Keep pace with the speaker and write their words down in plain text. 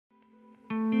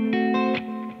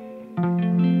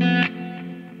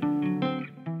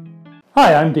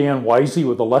Hi, I'm Dan Weise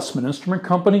with the Lesman Instrument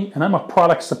Company, and I'm a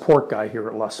product support guy here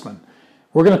at Lesman.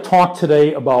 We're going to talk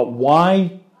today about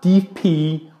why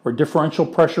DP, or differential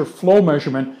pressure flow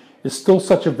measurement, is still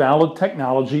such a valid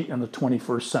technology in the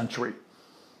 21st century.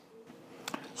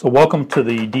 So welcome to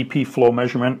the DP flow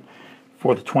measurement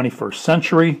for the 21st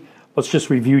century. Let's just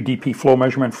review DP flow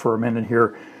measurement for a minute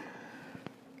here.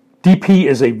 DP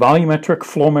is a volumetric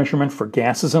flow measurement for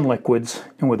gases and liquids,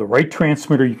 and with the right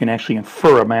transmitter you can actually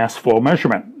infer a mass flow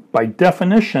measurement. By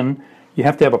definition, you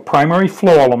have to have a primary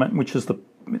flow element, which is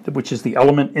the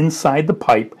element inside the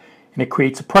pipe, and it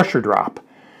creates a pressure drop.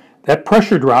 That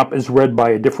pressure drop is read by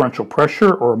a differential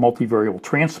pressure or a multivariable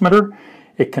transmitter.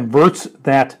 It converts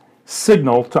that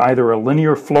signal to either a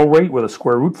linear flow rate with a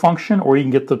square root function, or you can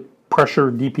get the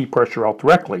pressure, DP pressure, out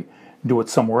directly and do it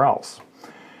somewhere else.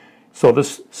 So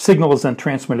this signal is then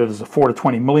transmitted as a 4 to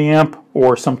 20 milliamp,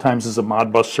 or sometimes as a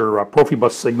Modbus or a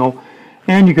Profibus signal,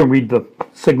 and you can read the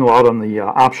signal out on the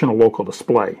optional local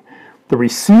display. The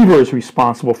receiver is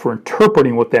responsible for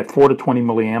interpreting what that 4 to 20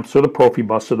 milliamps or the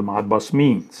Profibus or the Modbus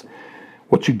means.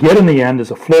 What you get in the end is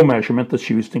a flow measurement that's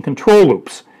used in control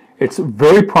loops. It's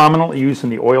very prominently used in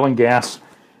the oil and gas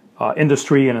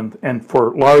industry and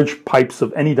for large pipes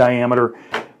of any diameter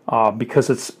because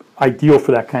it's ideal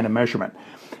for that kind of measurement.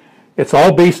 It's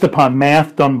all based upon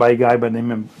math done by a guy by the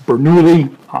name of Bernoulli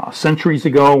centuries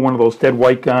ago, one of those dead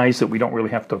white guys that we don't really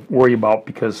have to worry about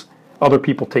because other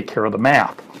people take care of the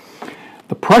math.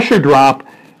 The pressure drop,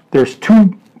 there's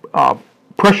two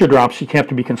pressure drops you have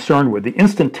to be concerned with. The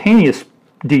instantaneous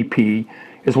DP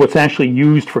is what's actually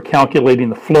used for calculating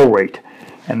the flow rate.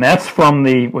 And that's from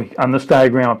the, on this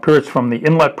diagram up here, it's from the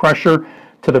inlet pressure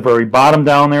to the very bottom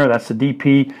down there, that's the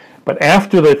DP. But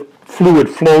after the fluid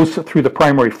flows through the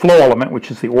primary flow element,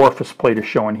 which is the orifice plate is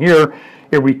shown here,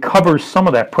 it recovers some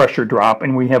of that pressure drop,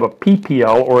 and we have a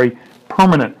PPL, or a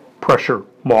permanent pressure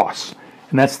loss.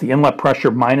 And that's the inlet pressure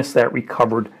minus that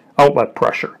recovered outlet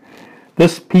pressure.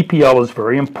 This PPL is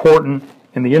very important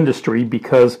in the industry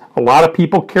because a lot of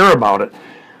people care about it.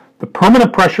 The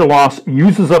permanent pressure loss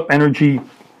uses up energy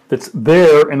that's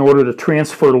there in order to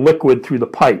transfer liquid through the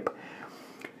pipe.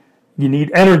 You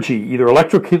need energy, either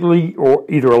electricity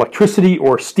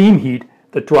or steam heat,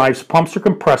 that drives pumps or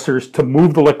compressors to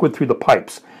move the liquid through the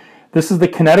pipes. This is the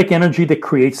kinetic energy that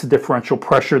creates the differential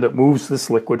pressure that moves this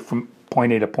liquid from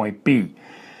point A to point B.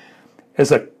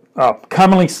 As a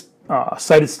commonly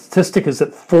cited statistic is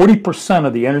that 40%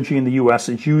 of the energy in the U.S.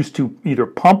 is used to either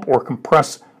pump or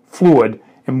compress fluid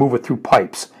and move it through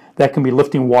pipes. That can be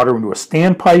lifting water into a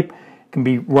standpipe, it can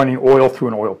be running oil through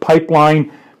an oil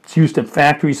pipeline. It's used in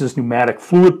factories as pneumatic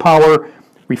fluid power.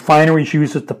 Refineries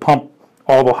use it to pump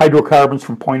all the hydrocarbons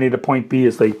from point A to point B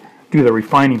as they do the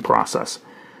refining process.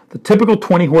 The typical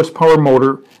 20 horsepower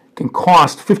motor can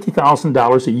cost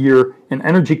 $50,000 a year in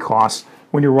energy costs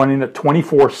when you're running it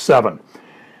 24/7.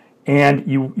 And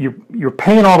you're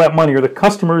paying all that money, or the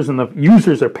customers and the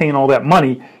users are paying all that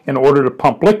money in order to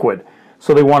pump liquid.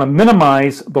 So they want to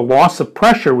minimize the loss of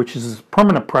pressure, which is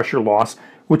permanent pressure loss,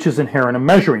 which is inherent in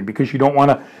measuring, because you don't want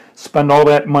to spend all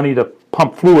that money to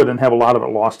pump fluid and have a lot of it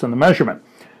lost in the measurement.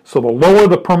 So the lower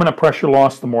the permanent pressure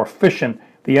loss, the more efficient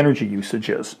the energy usage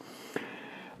is.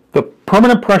 The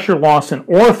permanent pressure loss in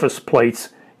orifice plates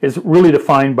is really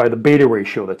defined by the beta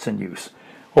ratio that's in use.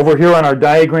 Over here on our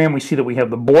diagram, we see that we have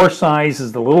the bore size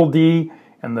is the little d,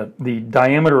 and the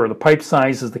diameter or the pipe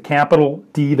size is the capital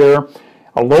D there.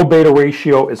 A low beta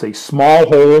ratio is a small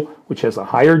hole which has a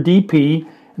higher DP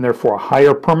and therefore a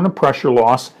higher permanent pressure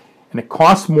loss, and it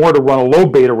costs more to run a low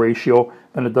beta ratio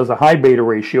than it does a high beta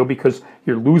ratio because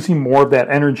you're losing more of that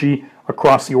energy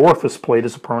across the orifice plate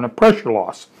as a permanent pressure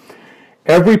loss.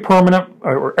 Every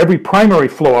primary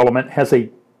flow element has a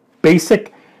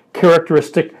basic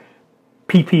characteristic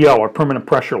PPL, or permanent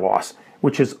pressure loss,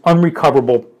 which is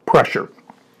unrecoverable pressure.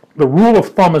 The rule of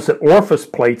thumb is that orifice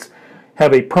plates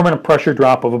have a permanent pressure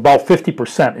drop of about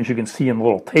 50%, as you can see in the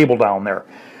little table down there,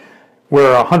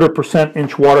 where a 100%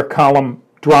 inch water column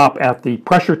drop at the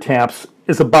pressure taps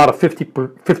is about a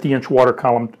 50-inch water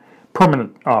column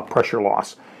permanent pressure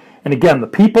loss. And again, the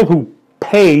people who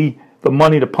pay the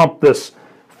money to pump this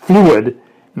fluid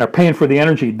and are paying for the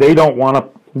energy, they don't want to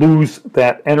lose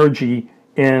that energy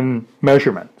in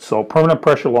measurement. So permanent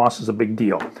pressure loss is a big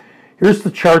deal. Here's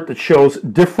the chart that shows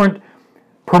different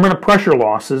permanent pressure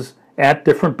losses at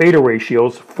different beta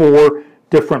ratios for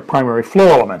different primary flow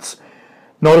elements.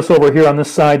 Notice over here on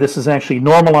this side, this is actually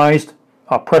normalized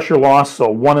pressure loss. So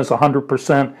 1 is 100%,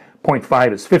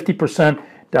 0.5 is 50%.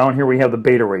 Down here we have the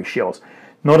beta ratios.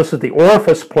 Notice that the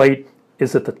orifice plate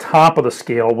is at the top of the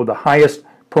scale with the highest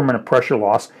permanent pressure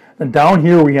loss. And down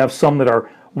here we have some that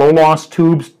are Low loss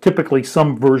tubes, typically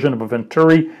some version of a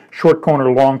Venturi, short cone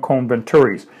or long cone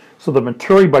Venturis. So the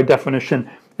Venturi by definition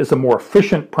is a more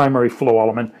efficient primary flow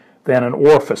element than an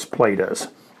orifice plate is.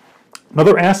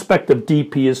 Another aspect of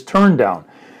DP is turn down.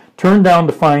 Turn down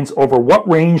defines over what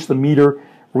range the meter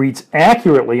reads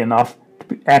accurately enough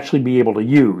to actually be able to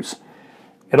use.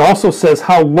 It also says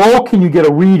how low can you get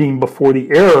a reading before the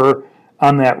error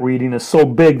on that reading is so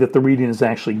big that the reading is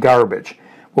actually garbage.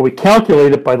 Well, we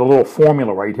calculate it by the little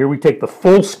formula right here. We take the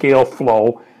full scale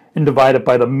flow and divide it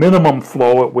by the minimum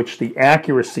flow at which the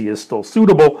accuracy is still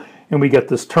suitable, and we get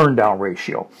this turn down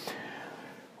ratio.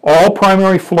 All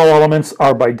primary flow elements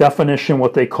are by definition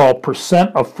what they call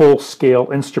percent of full scale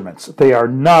instruments. They are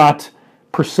not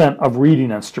percent of reading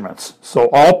instruments. So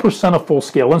all percent of full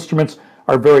scale instruments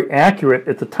are very accurate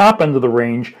at the top end of the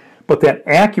range, but that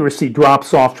accuracy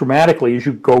drops off dramatically as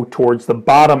you go towards the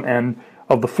bottom end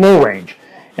of the flow range.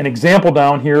 An example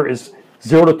down here is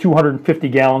 0 to 250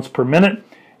 gallons per minute.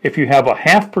 If you have a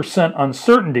 0.5%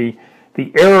 uncertainty,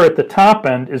 the error at the top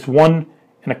end is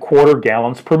 1.25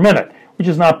 gallons per minute, which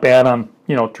is not bad on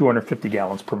 250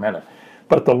 gallons per minute.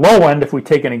 But at the low end, if we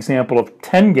take an example of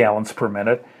 10 gallons per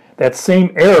minute, that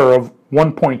same error of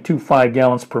 1.25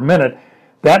 gallons per minute,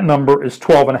 that number is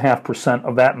 12.5%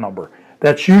 of that number.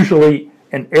 That's usually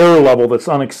an error level that's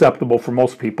unacceptable for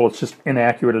most people. It's just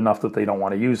inaccurate enough that they don't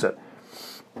want to use it.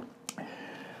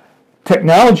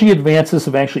 Technology advances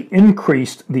have actually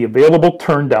increased the available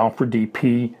turn down for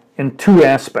DP in two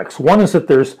aspects. One is that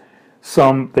there's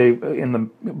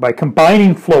by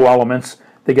combining flow elements,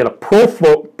 they get a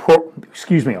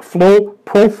flow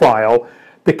profile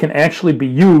that can actually be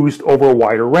used over a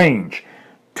wider range.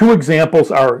 Two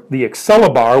examples are the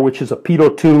Accelebar, which is a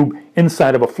pitot tube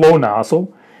inside of a flow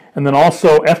nozzle, and then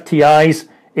also FTI's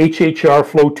HHR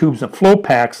flow tubes and flow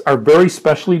packs are very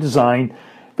specially designed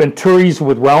Venturis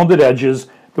with rounded edges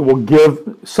that will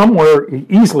give somewhere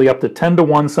easily up to 10 to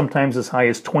 1, sometimes as high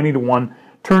as 20 to 1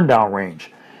 turn down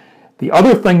range. The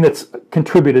other thing that's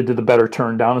contributed to the better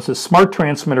turn down is that smart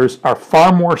transmitters are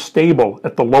far more stable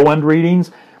at the low end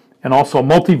readings, and also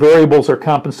multivariables are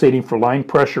compensating for line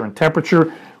pressure and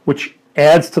temperature, which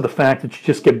adds to the fact that you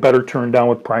just get better turn down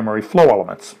with primary flow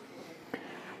elements.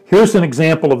 Here's an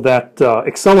example of that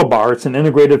Accelebar. It's an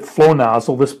integrated flow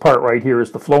nozzle. This part right here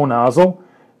is the flow nozzle,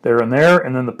 there, and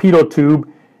then the pitot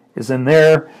tube is in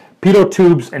there. Pitot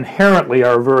tubes inherently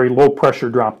are a very low pressure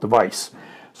drop device.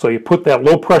 So you put that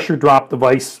low pressure drop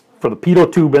device for the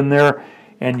pitot tube in there,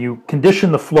 and you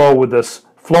condition the flow with this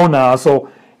flow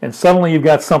nozzle, and suddenly you've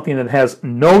got something that has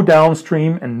no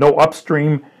downstream and no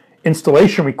upstream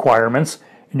installation requirements,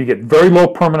 and you get very low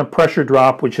permanent pressure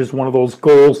drop, which is one of those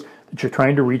goals that you're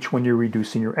trying to reach when you're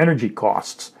reducing your energy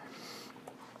costs.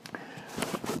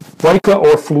 Weise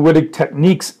or Fluidic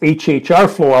Techniques HHR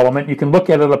flow element, you can look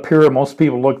at it up here, and most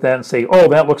people look at that and say, oh,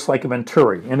 that looks like a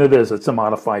Venturi, and it is. It's a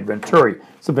modified Venturi.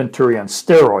 It's a Venturi on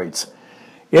steroids.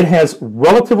 It has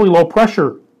relatively low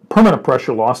pressure, permanent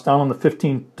pressure loss down in the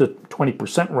 15 to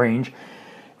 20% range,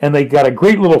 and they got a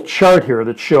great little chart here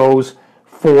that shows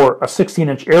for a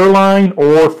 16-inch air line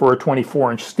or for a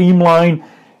 24-inch steam line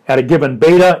at a given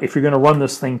beta, if you're going to run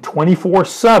this thing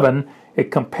 24/7,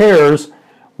 it compares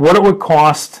what it would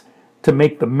cost to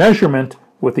make the measurement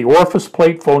with the orifice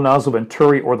plate, flow nozzle,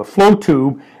 Venturi, or the flow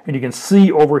tube, and you can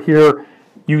see over here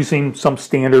using some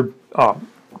standard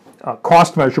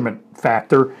cost measurement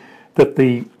factor that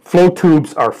the flow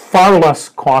tubes are far less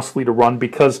costly to run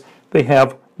because they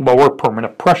have lower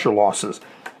permanent pressure losses.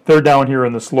 They're down here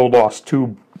in this low loss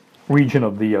tube region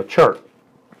of the chart.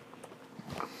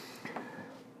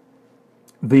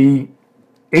 The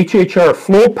HHR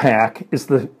flow pack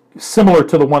is similar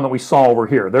to the one that we saw over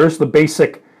here. There's the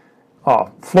basic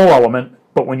flow element,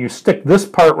 but when you stick this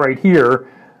part right here,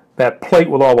 that plate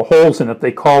with all the holes in it,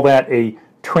 they call that a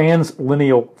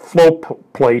translineal flow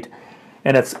plate,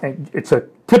 and it's a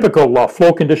typical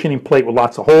flow conditioning plate with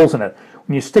lots of holes in it.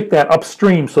 When you stick that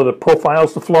upstream so that it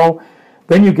profiles the flow,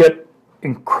 then you get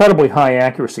incredibly high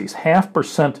accuracies,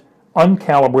 0.5%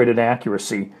 uncalibrated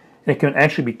accuracy, and it can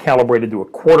actually be calibrated to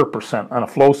 0.25% on a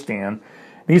flow stand.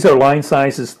 These are line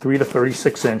sizes 3 to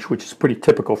 36 inch, which is pretty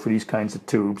typical for these kinds of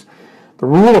tubes. The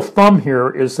rule of thumb here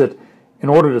is that in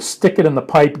order to stick it in the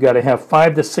pipe, you've got to have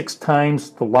 5 to 6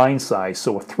 times the line size.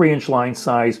 So a 3-inch line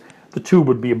size, the tube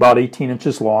would be about 18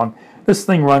 inches long. This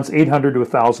thing runs $800 to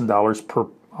 $1,000 per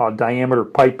diameter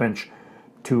pipe inch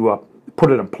to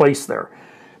put it in place there.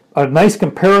 A nice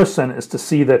comparison is to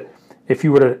see that if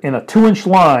you were to, in a 2-inch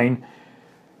line,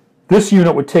 this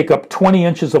unit would take up 20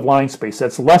 inches of line space.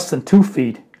 That's less than 2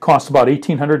 feet, costs about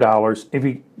 $1,800. If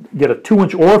you get a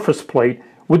 2-inch orifice plate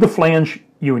with the flange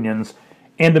unions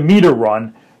and the meter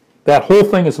run, that whole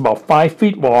thing is about 5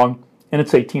 feet long, and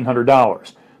it's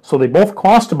 $1,800. So they both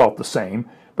cost about the same,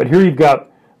 but here you've got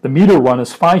the meter run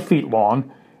is 5 feet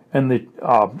long, and the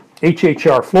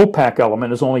HHR flow pack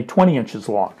element is only 20 inches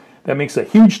long. That makes a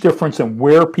huge difference in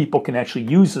where people can actually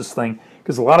use this thing,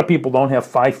 because a lot of people don't have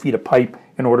 5 feet of pipe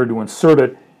in order to insert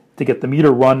it to get the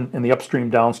meter run and the upstream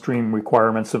downstream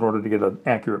requirements in order to get an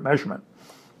accurate measurement.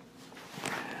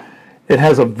 It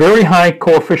has a very high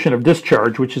coefficient of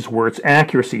discharge, which is where its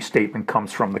accuracy statement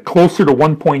comes from. The closer to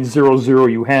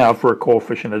 1.00 you have for a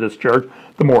coefficient of discharge,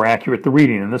 the more accurate the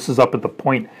reading, and this is up at the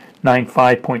 0.95,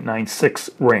 0.96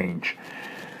 range.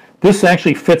 This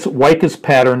actually fits Weise's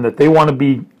pattern that they want to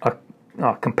be a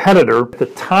competitor at the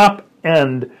top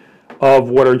end of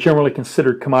what are generally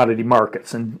considered commodity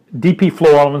markets. And DP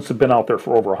flow elements have been out there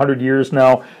for over 100 years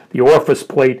now. The orifice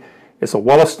plate is a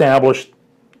well-established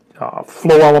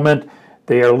flow element.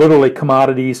 They are literally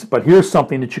commodities, but here's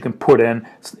something that you can put in.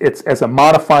 It's as a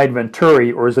modified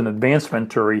venturi or as an advanced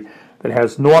venturi that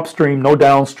has no upstream, no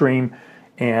downstream,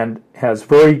 and has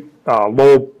very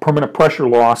low permanent pressure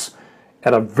loss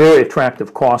at a very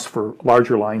attractive cost for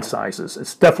larger line sizes.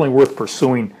 It's definitely worth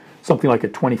pursuing something like a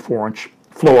 24-inch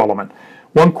flow element.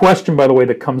 One question, by the way,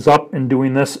 that comes up in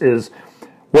doing this is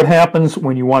what happens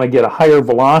when you want to get a higher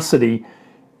velocity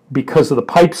because of the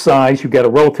pipe size, you get a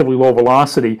relatively low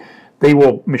velocity. They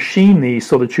will machine these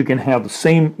so that you can have the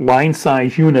same line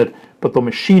size unit, but they'll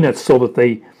machine it so that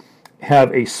they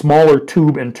have a smaller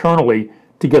tube internally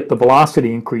to get the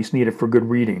velocity increase needed for good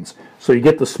readings. So you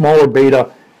get the smaller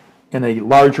beta in a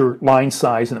larger line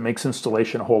size, and it makes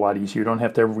installation a whole lot easier. You don't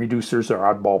have to have reducers or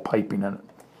oddball piping in it.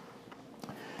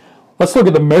 Let's look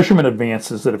at the measurement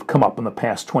advances that have come up in the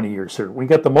past 20 years here. We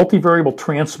got the multivariable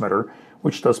transmitter,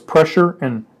 which does pressure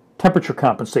and temperature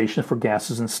compensation for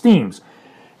gases and steams.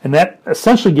 And that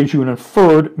essentially gives you an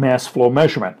inferred mass flow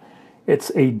measurement. It's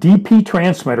a DP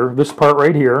transmitter, this part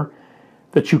right here,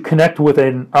 that you connect with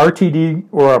an RTD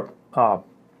or a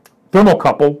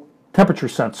thermocouple temperature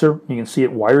sensor. You can see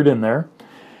it wired in there.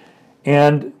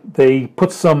 And they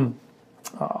put some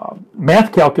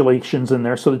math calculations in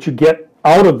there so that you get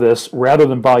out of this, rather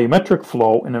than volumetric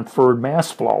flow, an inferred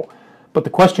mass flow. But the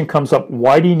question comes up,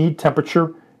 why do you need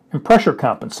temperature and pressure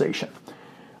compensation?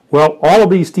 Well, all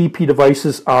of these DP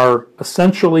devices are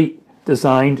essentially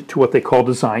designed to what they call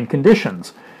design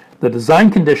conditions. The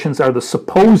design conditions are the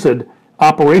supposed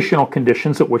operational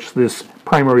conditions at which this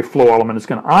primary flow element is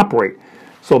going to operate.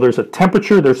 So there's a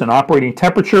temperature, there's an operating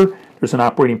temperature, there's an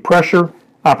operating pressure,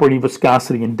 operating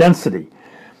viscosity, and density.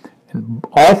 And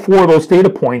all four of those data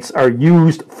points are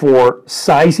used for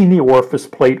sizing the orifice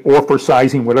plate or for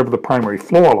sizing whatever the primary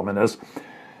flow element is,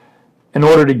 in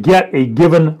order to get a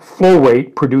given flow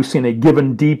rate producing a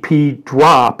given DP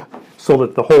drop so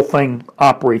that the whole thing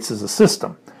operates as a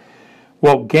system.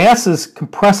 Well, gas is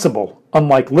compressible,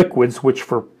 unlike liquids, which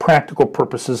for practical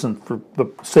purposes and for the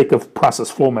sake of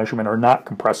process flow measurement are not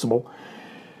compressible.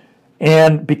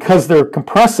 And because they're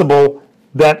compressible,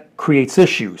 that creates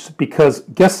issues, because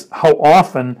guess how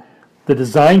often the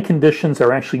design conditions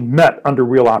are actually met under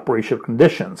real operational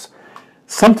conditions.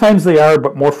 Sometimes they are,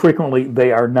 but more frequently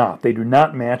they are not. They do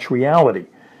not match reality.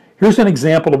 Here's an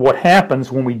example of what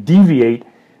happens when we deviate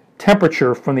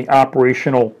temperature from the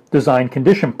operational design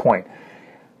condition point.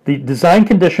 The design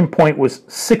condition point was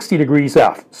 60 degrees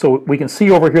F. So we can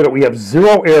see over here that we have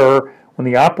zero error when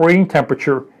the operating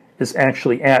temperature is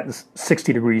actually at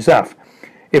 60 degrees F.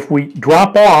 If we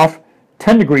drop off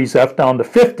 10 degrees F down to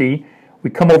 50, we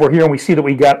come over here and we see that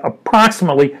we got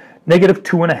approximately negative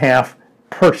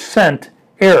 2.5%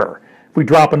 error. If we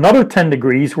drop another 10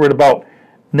 degrees, we're at about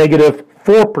negative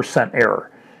 4% error.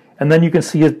 And then you can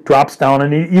see it drops down,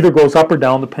 and it either goes up or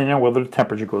down depending on whether the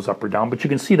temperature goes up or down. But you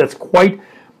can see that's quite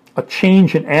a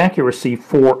change in accuracy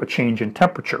for a change in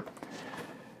temperature.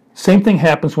 Same thing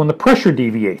happens when the pressure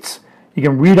deviates. You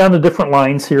can read on the different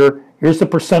lines here. Here's the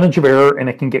percentage of error, and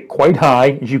it can get quite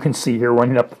high, as you can see here,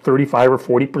 running up to 35 or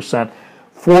 40%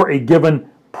 for a given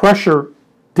pressure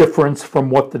difference from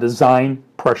what the design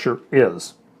pressure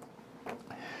is.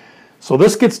 So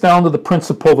this gets down to the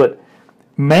principle that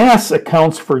mass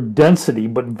accounts for density,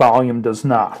 but volume does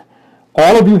not.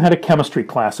 All of you had a chemistry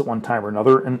class at one time or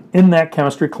another, and in that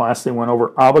chemistry class they went over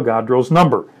Avogadro's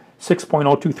number,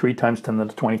 6.023 times 10 to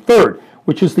the 23rd,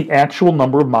 which is the actual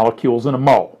number of molecules in a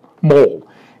mole.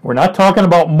 We're not talking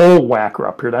about mole whacker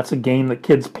up here. That's a game that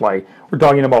kids play. We're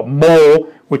talking about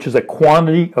mole, which is a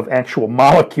quantity of actual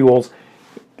molecules,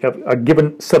 a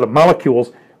given set of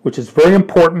molecules, which is very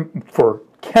important for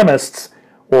chemists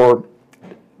or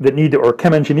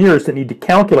chem engineers that need to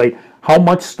calculate how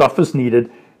much stuff is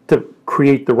needed to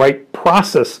create the right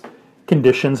process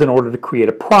conditions in order to create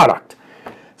a product.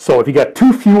 So if you got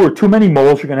too few or too many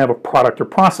moles, you're going to have a product or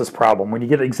process problem. When you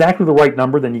get exactly the right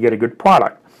number, then you get a good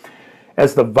product.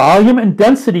 As the volume and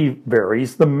density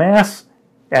varies, the mass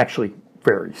actually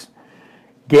varies.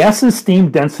 Gas's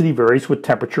steam density varies with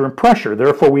temperature and pressure.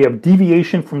 Therefore, we have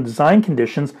deviation from design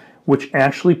conditions which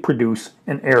actually produce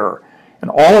an error. And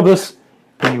all of this,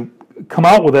 when you come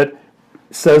out with it,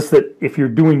 says that if you're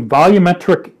doing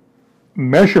volumetric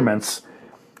measurements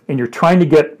and you're trying to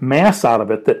get mass out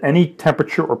of it, that any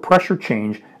temperature or pressure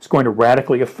change is going to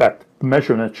radically affect the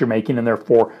measurement that you're making and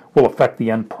therefore will affect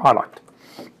the end product.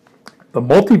 The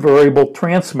multivariable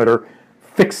transmitter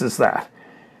fixes that.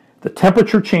 The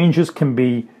temperature changes can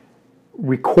be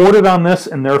recorded on this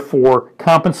and therefore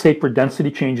compensate for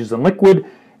density changes in liquid,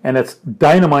 and it's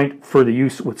dynamite for the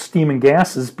use with steam and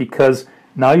gases because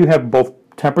now you have both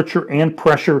temperature and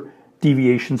pressure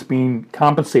deviations being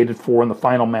compensated for in the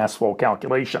final mass flow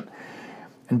calculation.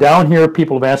 And down here,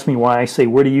 people have asked me why I say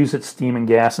where to use it, steam and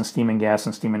gas and steam and gas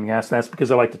and steam and gas. That's because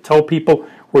I like to tell people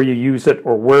where you use it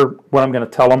or what I'm going to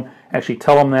tell them. Actually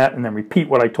tell them that and then repeat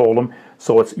what I told them.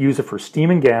 So it's use it for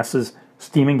steam and gases,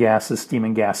 steam and gases, steam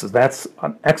and gases. That's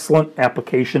an excellent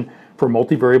application for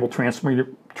multivariable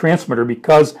transmitter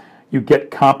because you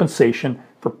get compensation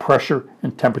for pressure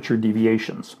and temperature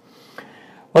deviations.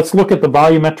 Let's look at the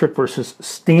volumetric versus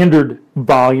standard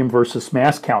volume versus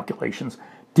mass calculations.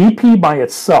 dP by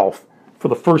itself, for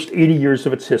the first 80 years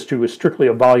of its history, was strictly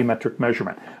a volumetric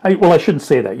measurement. I shouldn't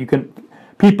say that.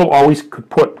 People always could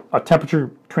put a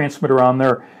temperature transmitter on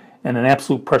there and an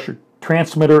absolute pressure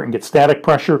transmitter and get static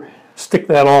pressure, stick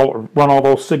that all, or run all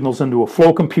those signals into a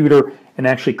flow computer and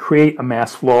actually create a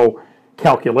mass flow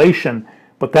calculation.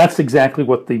 But that's exactly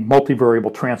what the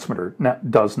multivariable transmitter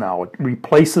does now. It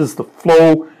replaces the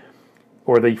flow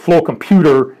or the flow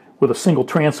computer with a single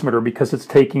transmitter because it's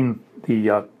taking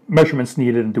the measurements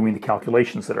needed and doing the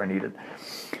calculations that are needed.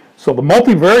 So the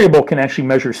multivariable can actually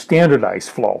measure standardized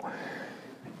flow.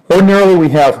 Ordinarily we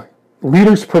have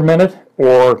liters per minute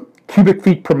or cubic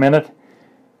feet per minute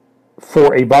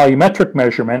for a volumetric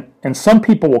measurement, and some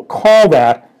people will call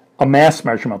that a mass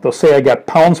measurement. They'll say I got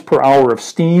pounds per hour of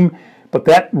steam, but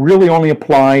that really only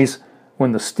applies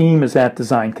when the steam is at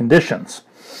design conditions.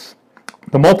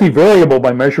 The multivariable,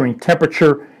 by measuring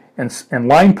temperature and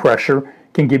line pressure,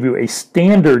 can give you a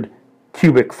standard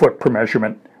cubic foot per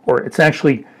measurement, or it's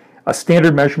actually a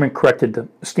standard measurement corrected to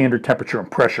standard temperature and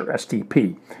pressure,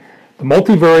 STP. The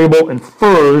multivariable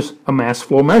infers a mass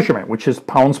flow measurement, which is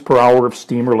pounds per hour of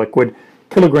steam or liquid,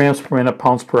 kilograms per minute,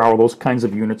 pounds per hour. Those kinds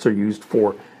of units are used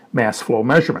for mass flow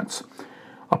measurements.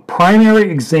 A primary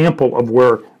example of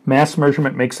where mass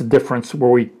measurement makes a difference,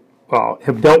 where we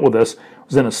have dealt with this,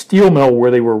 was in a steel mill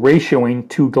where they were ratioing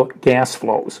two gas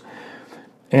flows.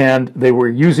 And they were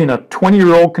using a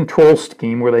 20-year-old control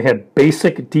scheme where they had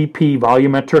basic dP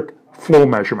volumetric flow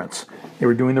measurements. They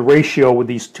were doing the ratio with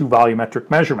these two volumetric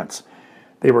measurements.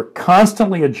 They were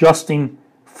constantly adjusting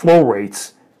flow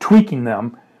rates, tweaking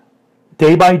them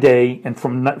day by day and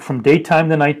from daytime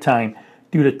to nighttime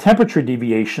due to temperature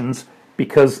deviations,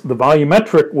 because the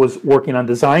volumetric was working on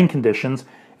design conditions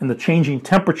and the changing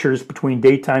temperatures between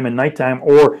daytime and nighttime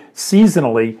or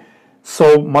seasonally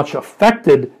so much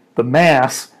affected the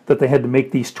mass that they had to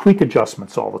make these tweak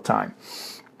adjustments all the time.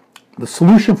 The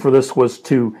solution for this was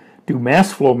to do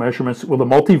mass flow measurements with a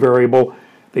multivariable.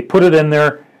 They put it in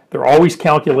there. They're always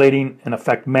calculating in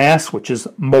effect mass, which is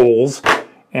moles,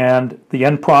 and the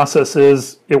end process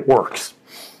is it works.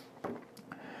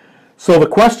 So the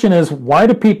question is, why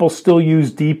do people still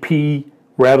use dP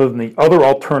rather than the other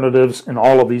alternatives in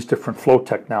all of these different flow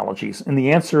technologies? And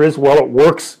the answer is, well, it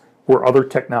works where other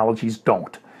technologies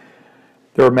don't.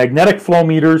 There are magnetic flow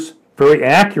meters, very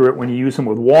accurate when you use them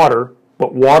with water,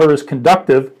 but water is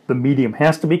conductive. The medium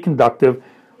has to be conductive.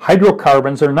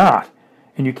 Hydrocarbons are not,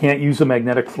 and you can't use a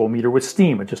magnetic flow meter with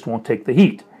steam. It just won't take the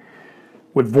heat.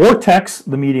 With vortex,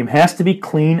 the medium has to be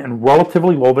clean and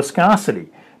relatively low viscosity.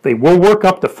 They will work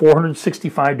up to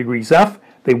 465 degrees F.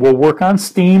 They will work on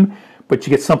steam, but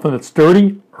you get something that's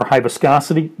dirty or high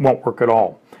viscosity, won't work at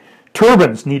all.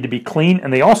 Turbines need to be clean,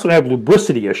 and they also have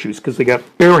lubricity issues because they got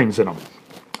bearings in them.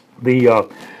 The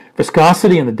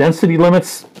viscosity and the density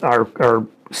limits are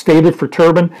stated for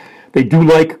turbine. They do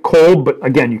like cold, but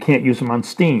again, you can't use them on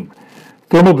steam.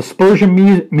 Thermal dispersion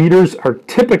meters are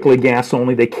typically gas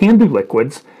only. They can do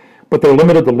liquids, but they're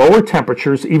limited to lower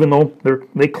temperatures, even though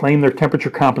they claim they're temperature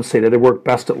compensated. They work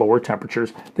best at lower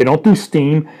temperatures. They don't do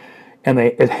steam, and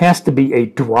it has to be a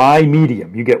dry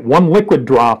medium. You get one liquid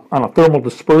drop on a thermal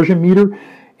dispersion meter,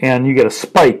 and you get a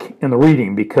spike in the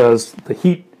reading because the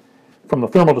heat from the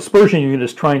thermal dispersion unit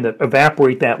is trying to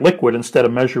evaporate that liquid instead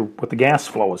of measure what the gas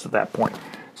flow is at that point.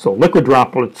 So liquid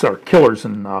droplets are killers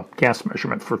in gas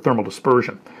measurement for thermal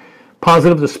dispersion.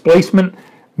 Positive displacement,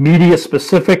 media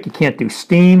specific, you can't do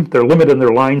steam. They're limited in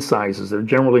their line sizes. They're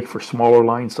generally for smaller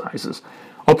line sizes.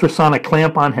 Ultrasonic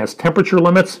clamp-on has temperature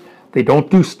limits. They don't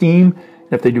do steam.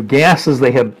 If they do gases,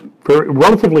 they have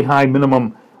relatively high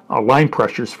minimum line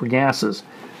pressures for gases.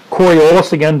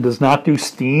 Coriolis, again, does not do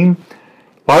steam.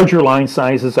 Larger line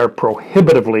sizes are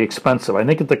prohibitively expensive. I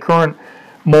think at the current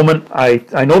moment,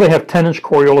 I know they have 10-inch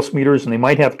Coriolis meters, and they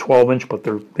might have 12-inch, but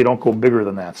they don't go bigger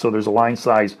than that. So there's a line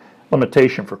size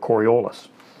limitation for Coriolis.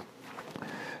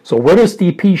 So where does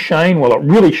DP shine? Well, it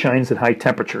really shines at high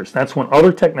temperatures. That's when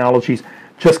other technologies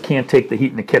just can't take the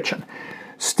heat in the kitchen.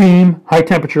 Steam,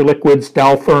 high-temperature liquids,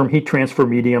 Dow-therm, heat transfer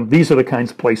medium, these are the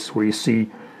kinds of places where you see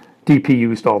DP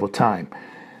used all the time.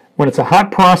 When it's a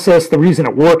hot process, the reason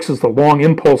it works is the long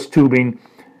impulse tubing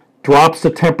drops the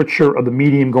temperature of the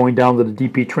medium going down to the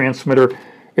DP transmitter.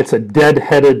 It's a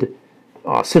dead-headed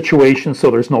situation, so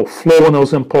there's no flow in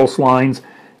those impulse lines.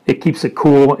 It keeps it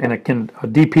cool, and a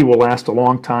DP will last a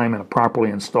long time in a properly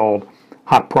installed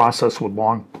hot process with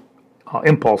long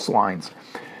impulse lines.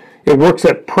 It works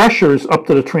at pressures up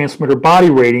to the transmitter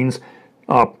body ratings,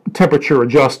 temperature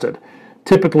adjusted.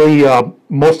 Typically,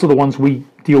 most of the ones we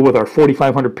deal with are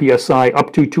 4,500 psi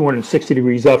up to 260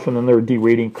 degrees F, and then there are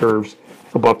derating curves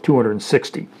above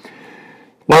 260.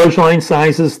 Large line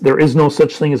sizes, there is no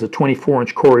such thing as a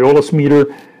 24-inch Coriolis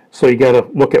meter, so you got to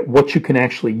look at what you can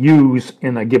actually use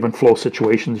in a given flow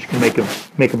situation that you can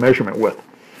make a measurement with.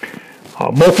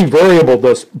 Multivariable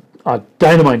does a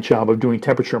dynamite job of doing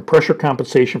temperature and pressure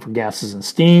compensation for gases and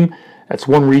steam. That's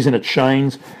one reason it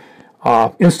shines.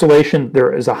 Installation,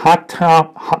 there is a hot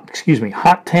tap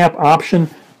option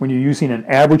when you're using an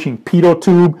averaging pitot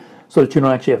tube, so that you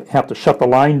don't actually have to shut the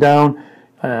line down.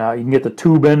 You can get the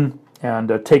tube in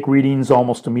and take readings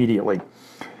almost immediately.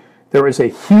 There is a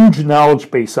huge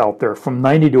knowledge base out there from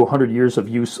 90 to 100 years of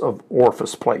use of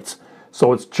orifice plates.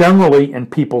 So it's generally in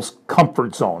people's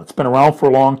comfort zone. It's been around for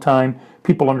a long time.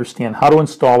 People understand how to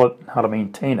install it and how to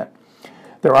maintain it.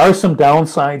 There are some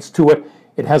downsides to it.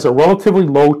 It has a relatively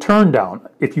low turn down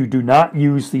if you do not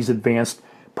use these advanced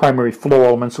primary flow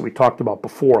elements that we talked about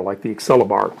before, like the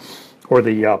Accelebar or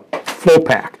the flow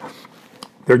pack.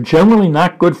 They're generally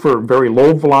not good for very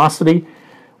low velocity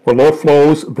or low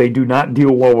flows. They do not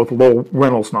deal well with low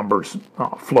Reynolds numbers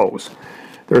flows.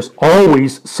 There's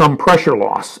always some pressure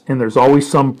loss, and there's always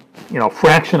some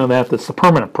fraction of that that's the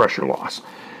permanent pressure loss.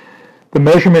 The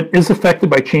measurement is affected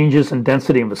by changes in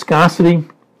density and viscosity,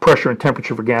 pressure and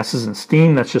temperature for gases and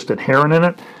steam. That's just inherent in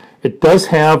it. It does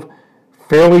have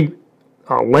fairly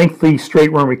lengthy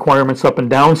straight run requirements up and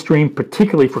downstream,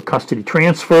 particularly for custody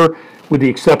transfer, with the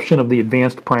exception of the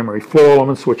advanced primary flow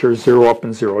elements, which are 0 up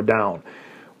and 0 down.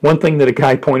 One thing that a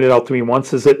guy pointed out to me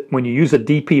once is that when you use a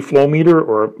DP flow meter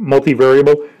or a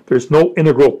multivariable, there's no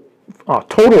integral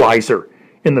totalizer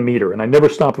in the meter. And I never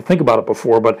stopped to think about it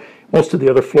before, but most of the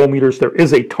other flow meters, there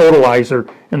is a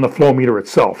totalizer in the flow meter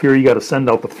itself. Here you got to send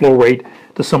out the flow rate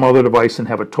to some other device and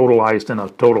have it totalized in a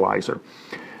totalizer.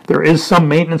 There is some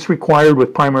maintenance required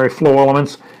with primary flow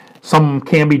elements. Some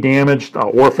can be damaged.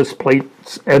 Orifice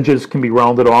plates edges can be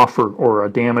rounded off or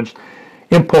damaged.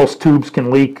 Impulse tubes can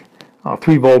leak.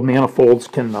 3-volt manifolds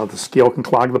the scale can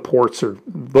clog the ports, or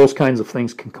those kinds of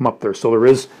things can come up there. So there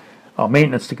is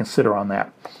maintenance to consider on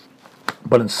that.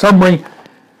 But in summary,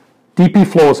 DP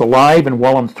flow is alive and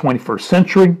well in the 21st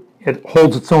century. It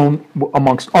holds its own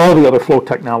amongst all the other flow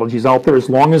technologies out there, as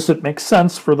long as it makes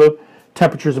sense for the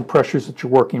temperatures and pressures that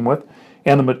you're working with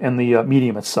and the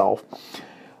medium itself.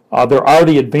 There are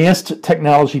the advanced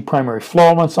technology primary flow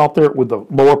elements out there with the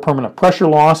lower permanent pressure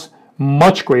loss,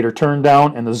 much greater turn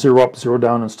down, and the 0 up, 0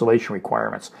 down installation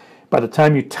requirements. By the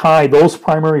time you tie those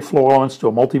primary flow elements to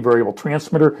a multivariable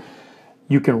transmitter,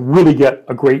 you can really get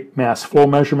a great mass flow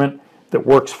measurement that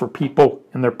works for people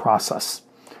in their process.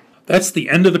 That's the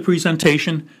end of the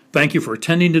presentation. Thank you for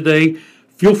attending today.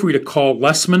 Feel free to call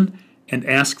Lesman and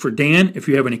ask for Dan if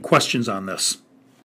you have any questions on this.